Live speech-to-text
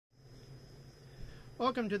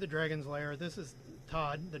Welcome to the Dragon's Lair. This is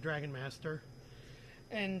Todd, the Dragonmaster,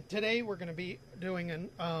 and today we're going to be doing an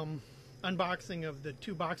unboxing of the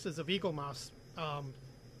 2 boxes of Eaglemoss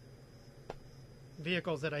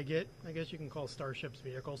vehicles that I get. I guess you can call Starships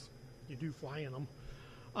vehicles. You do fly in them.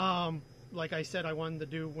 Like I said, I wanted to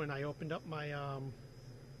do when I opened up my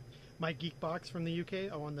my geek box from the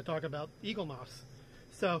UK. I wanted to talk about Eaglemoss.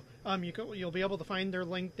 So you'll be able to find their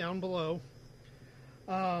link down below.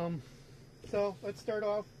 So let's start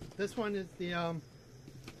off. This one is the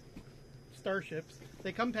Starships.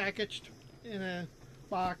 They come packaged in a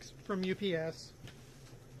box from UPS.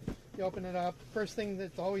 You open it up. First thing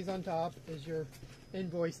that's always on top is your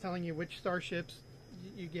invoice telling you which Starships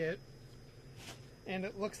you get. And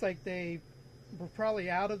it looks like they were probably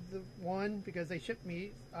out of the one because they shipped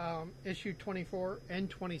me issue 24 and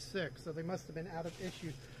 26. So they must have been out of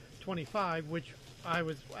issue 25, which I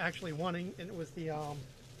was actually wanting, and it was the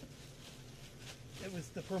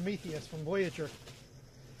Prometheus from Voyager,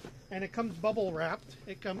 and it comes bubble wrapped.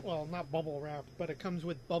 Well, not bubble wrapped, but it comes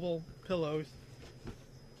with bubble pillows.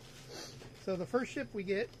 So the first ship we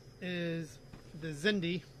get is the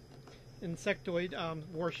Xindi insectoid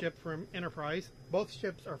warship from Enterprise. Both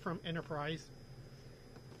ships are from Enterprise.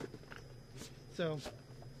 So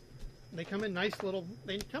they come in nice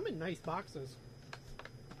boxes.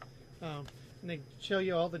 And they show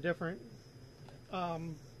you all the different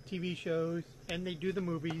TV shows, and they do the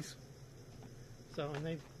movies. So, and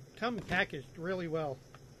they come packaged really well.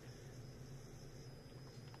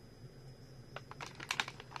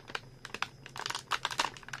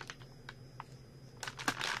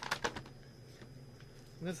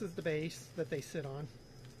 And this is the base that they sit on.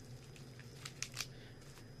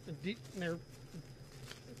 They're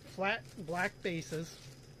flat black bases,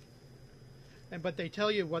 but they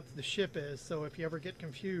tell you what the ship is, so if you ever get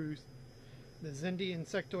confused, the Xindi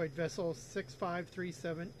insectoid vessel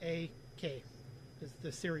 6537AK is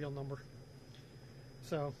the serial number.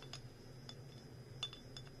 So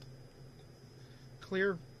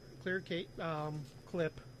clear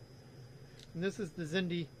clip. And this is the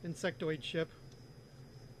Xindi insectoid ship.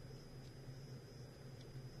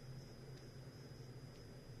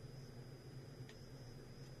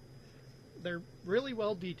 They're really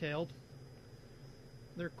well detailed.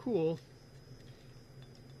 They're cool.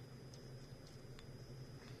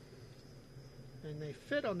 And they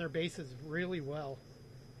fit on their bases really well.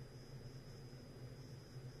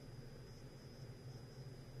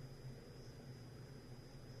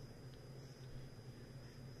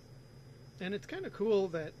 And it's kind of cool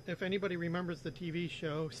that if anybody remembers the TV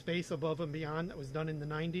show Space Above and Beyond that was done in the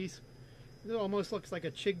 90s, it almost looks like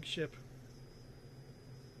a Chig ship.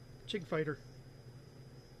 Chig fighter.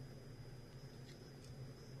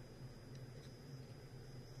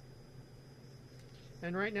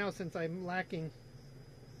 And right now, since I'm lacking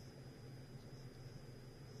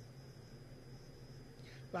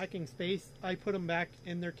space, I put them back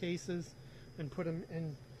in their cases and put them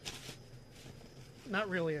in, not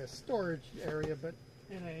really a storage area, but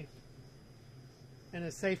in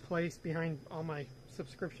a safe place behind all my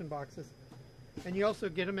subscription boxes. And you also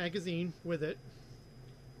get a magazine with it.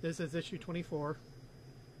 This is issue 24.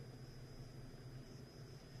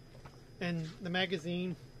 And the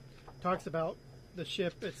magazine talks about the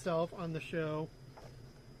ship itself on the show.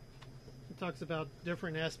 It talks about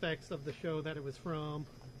different aspects of the show that it was from.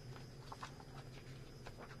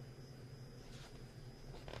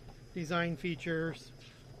 Design features,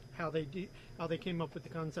 how they came up with the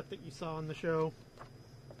concept that you saw on the show.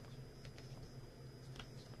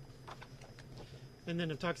 And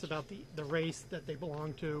then it talks about the race that they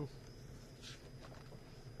belong to.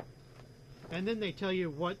 And then they tell you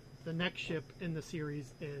what the next ship in the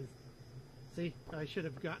series is. See, I should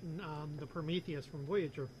have gotten the Prometheus from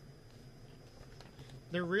Voyager.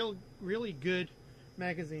 They're really good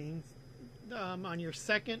magazines. On your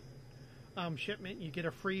second shipment, you get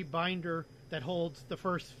a free binder that holds the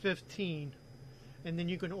first 15. And then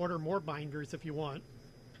you can order more binders if you want.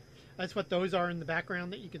 That's what those are in the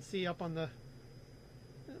background that you can see up on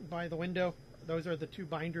by the window. Those are the 2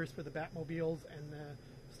 binders for the Batmobiles and the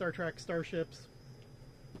Star Trek Starships.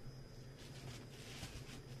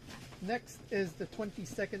 Next is the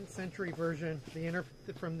 22nd century version,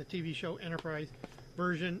 from the TV show Enterprise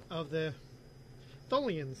version of the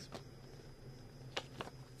Tholians.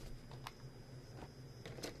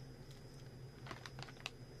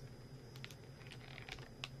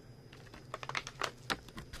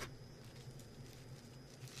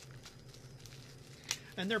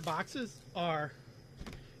 And their boxes are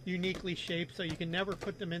uniquely shaped, so you can never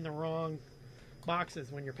put them in the wrong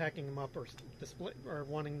boxes when you're packing them up or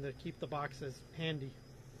wanting to keep the boxes handy.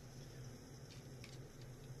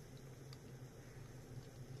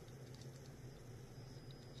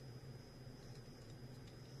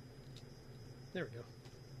 There we go.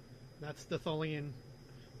 That's the Tholian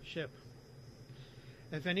ship.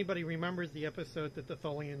 If anybody remembers the episode that the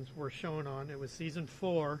Tholians were shown on, it was season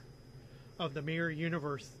 4 of the Mirror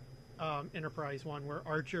Universe Enterprise one, where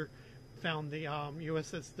Archer found the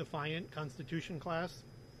USS Defiant Constitution class,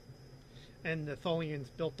 and the Tholians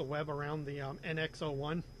built the web around the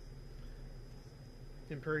NX-01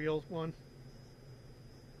 Imperial one.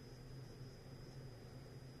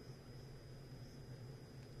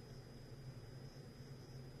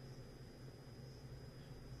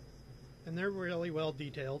 And they're really well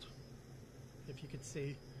detailed. If you could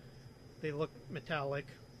see, they look metallic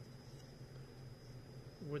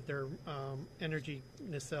with their energy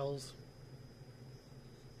nacelles,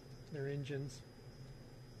 their engines.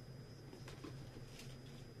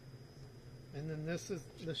 And then this is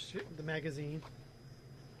the magazine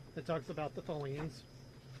that talks about the Tholians.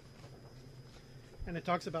 And it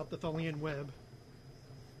talks about the Tholian web.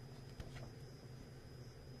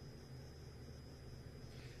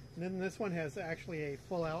 And then this one has actually a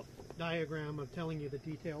full-out diagram of telling you the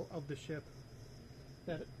detail of the ship.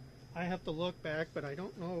 That I have to look back, but I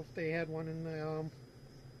don't know if they had one in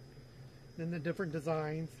the different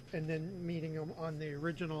designs, and then meeting them on the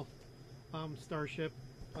original Starship,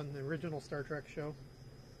 on the original Star Trek show,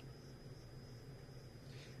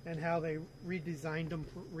 and how they redesigned them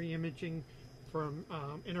for re-imaging from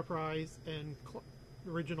Enterprise and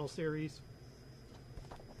original series.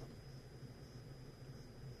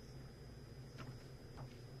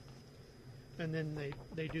 And then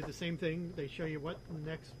they do the same thing. They show you what the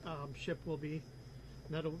next ship will be.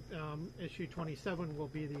 And that'll issue 27 will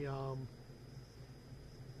be the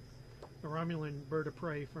Romulan bird of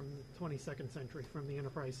prey from the 22nd century, from the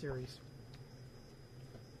Enterprise series.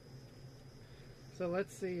 So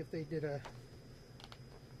let's see if they did a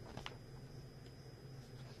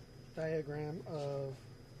diagram of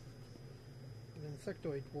an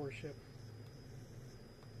insectoid warship.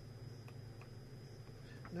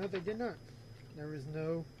 No, they did not. There is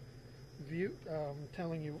no view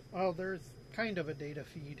telling you, oh, there's kind of a data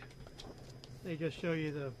feed. They just show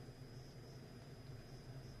you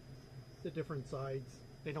the different sides.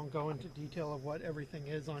 They don't go into detail of what everything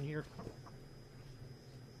is on here.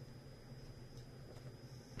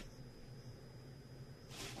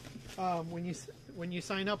 When you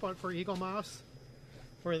sign up for Eaglemoss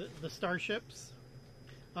for the Starships,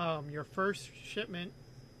 your first shipment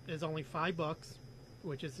is only $5,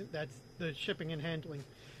 that's the shipping and handling,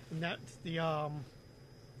 and that's the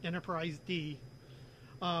Enterprise D.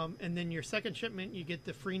 And then your second shipment, you get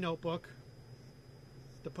the free notebook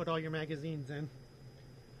to put all your magazines in.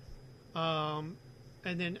 And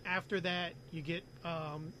then after that, you get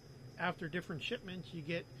after different shipments, you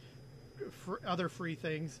get other free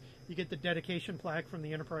things. You get the dedication plaque from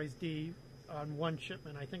the Enterprise D on one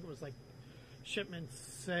shipment. I think it was like shipment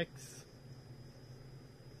 6.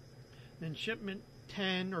 Then shipment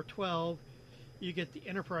 10 or 12, you get the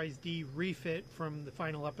Enterprise D refit from the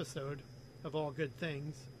final episode of All Good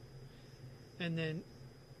Things. And then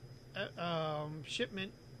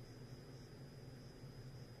shipment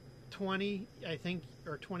 20, I think,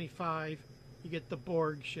 or 25, you get the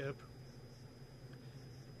Borg ship.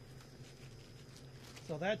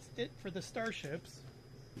 So that's it for the Starships.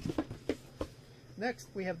 Next,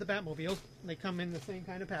 we have the Batmobiles. They come in the same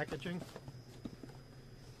kind of packaging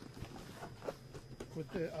with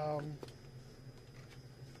the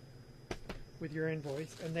with your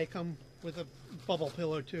invoice, and they come with a bubble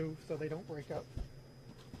pillow too, so they don't break up.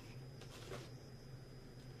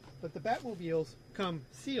 But the Batmobiles come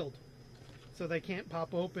sealed, so they can't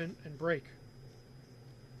pop open and break.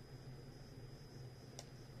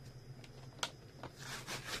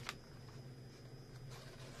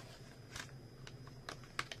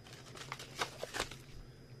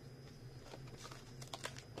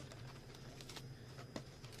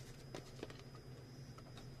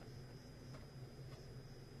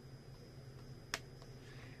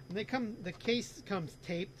 And the case comes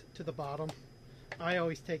taped to the bottom. I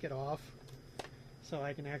always take it off so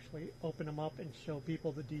I can actually open them up and show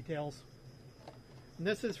people the details. And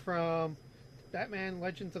this is from Batman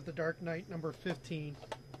Legends of the Dark Knight number 15.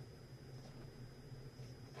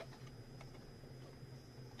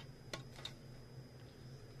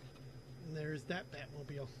 And there's that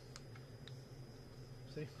Batmobile.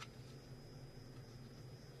 See?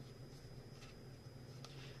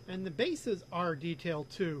 And the bases are detailed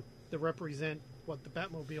too, to represent what the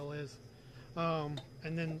Batmobile is. And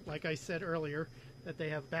then, like I said earlier, that they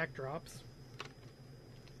have backdrops.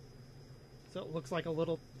 So it looks like a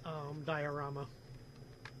little diorama.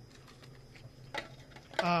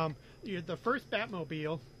 The first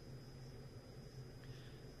Batmobile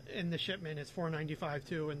in the shipment is $4.95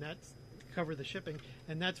 too, and that's to cover the shipping.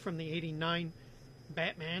 And that's from the '89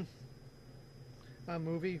 Batman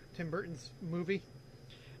movie, Tim Burton's movie.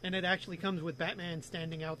 And it actually comes with Batman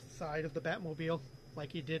standing outside of the Batmobile,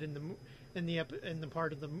 like he did in the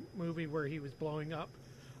part of the movie where he was blowing up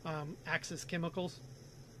Axis chemicals.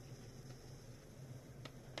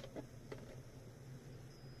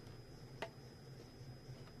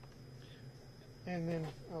 And then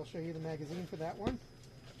I'll show you the magazine for that one.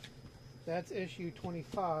 That's issue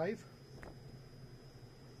 25.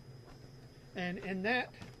 And in that,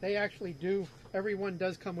 they actually do, everyone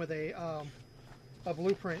does come with a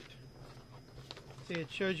blueprint. See,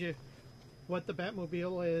 it shows you what the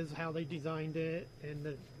Batmobile is, how they designed it, and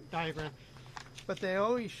the diagram. But they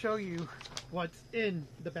always show you what's in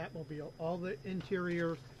the Batmobile, all the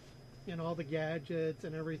interior and all the gadgets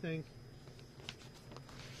and everything.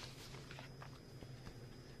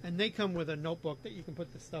 And they come with a notebook that you can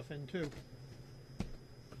put the stuff in too.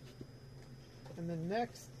 And the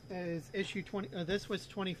next is issue 20. This was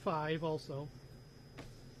 25 also.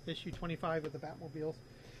 Issue 25 of the Batmobiles.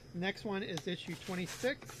 Next one is issue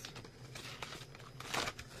 26.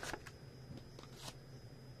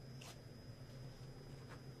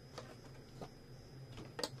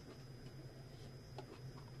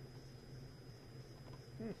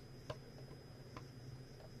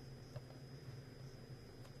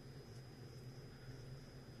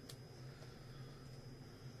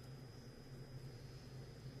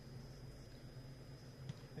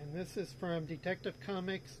 And this is from Detective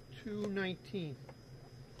Comics 219.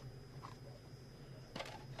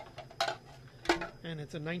 And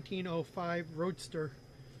it's a 1905 Roadster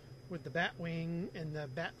with the Batwing and the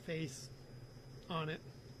Bat face on it.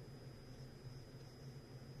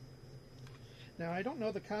 Now, I don't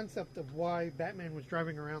know the concept of why Batman was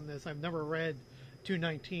driving around this. I've never read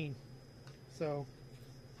 219. So,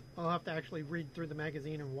 I'll have to actually read through the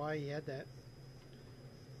magazine and why he had that.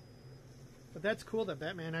 But that's cool that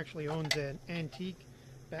Batman actually owns an antique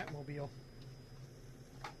Batmobile.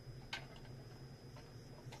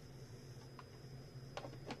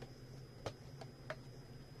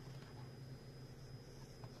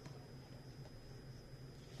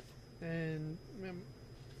 And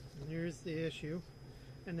here's the issue.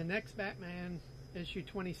 And the next Batman, issue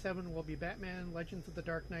 27, will be Batman Legends of the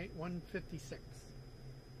Dark Knight 156.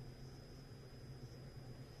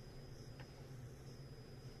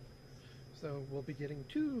 So we'll be getting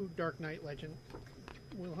two Dark Knight Legends.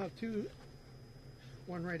 We'll have two,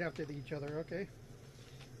 one right after each other, okay?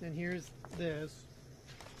 And here's this.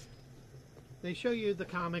 They show you the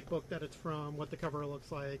comic book that it's from, what the cover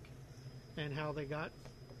looks like, and how they got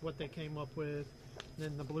what they came up with, and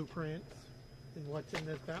then the blueprints, and what's in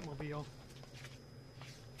this Batmobile.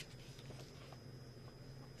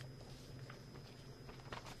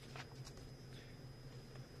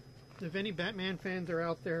 If any Batman fans are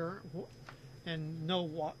out there and know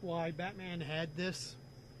why Batman had this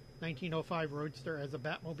 1905 Roadster as a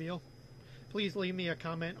Batmobile, please leave me a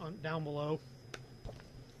comment down below.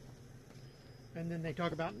 And then they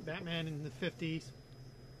talk about Batman in the 50s.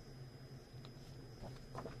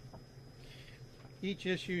 Each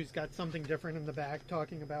issue's got something different in the back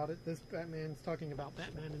talking about it. This Batman's talking about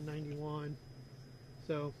Batman in 91.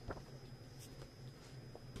 So,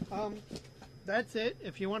 that's it.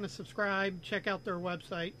 If you want to subscribe, check out their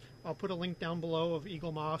website. I'll put a link down below of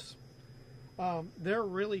Eaglemoss. They're a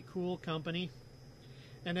really cool company.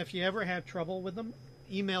 And if you ever have trouble with them,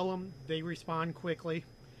 email them. They respond quickly.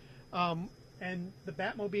 And the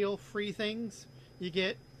Batmobile free things, you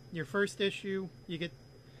get your first issue. You get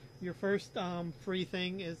your first free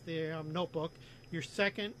thing is the notebook. Your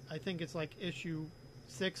second, I think it's like issue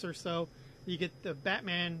 6 or so. You get the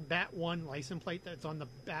Batman Bat 1 license plate that's on the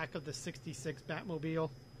back of the 66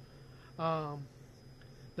 Batmobile.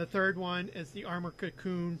 The third one is the armor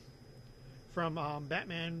cocoon from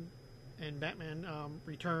Batman and Batman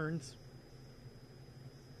Returns.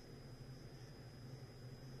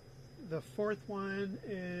 The fourth one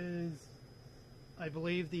is, I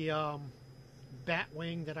believe, the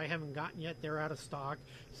Batwing that I haven't gotten yet. They're out of stock.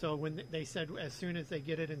 So when they said as soon as they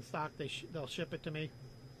get it in stock, they'll ship it to me.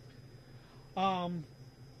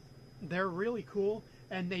 They're really cool,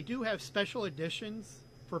 and they do have special editions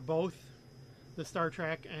for both the Star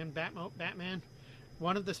Trek and Batman.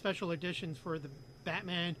 One of the special editions for the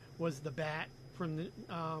Batman was the Bat from the,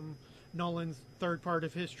 Nolan's third part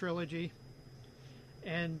of his trilogy,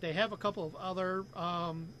 and they have a couple of other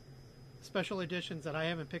special editions that I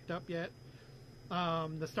haven't picked up yet.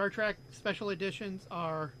 The Star Trek special editions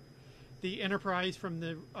are the Enterprise from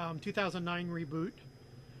the 2009 reboot,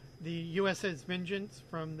 the USS Vengeance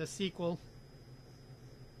from the sequel,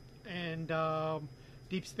 and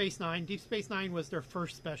Deep Space Nine. Deep Space Nine was their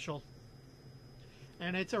first special,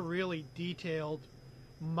 and it's a really detailed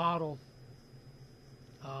model,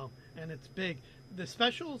 and it's big. The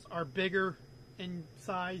specials are bigger in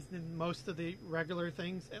size than most of the regular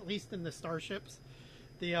things, at least in the Starships.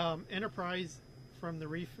 The Enterprise from the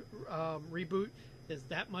reboot is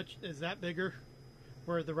that bigger,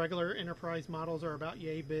 where the regular Enterprise models are about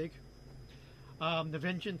yay big. The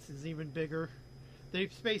Vengeance is even bigger.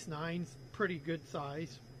 Deep Space Nine's pretty good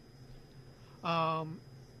size. And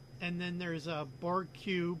then there's a Borg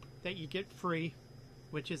Cube that you get free,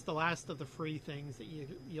 which is the last of the free things that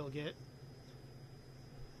you'll get.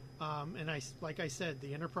 And like I said,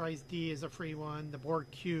 the Enterprise D is a free one. The Borg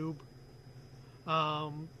Cube.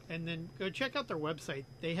 And then go check out their website.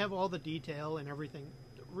 They have all the detail and everything.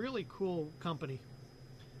 Really cool company.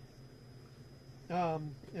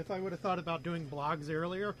 If I would have thought about doing blogs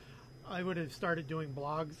earlier, I would have started doing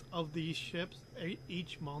blogs of these ships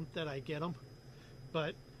each month that I get them.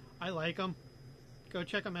 But I like them. Go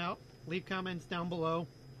check them out. Leave comments down below.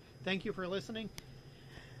 Thank you for listening.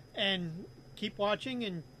 And keep watching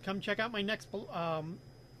and come check out my next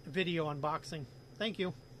video unboxing. Thank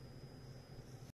you.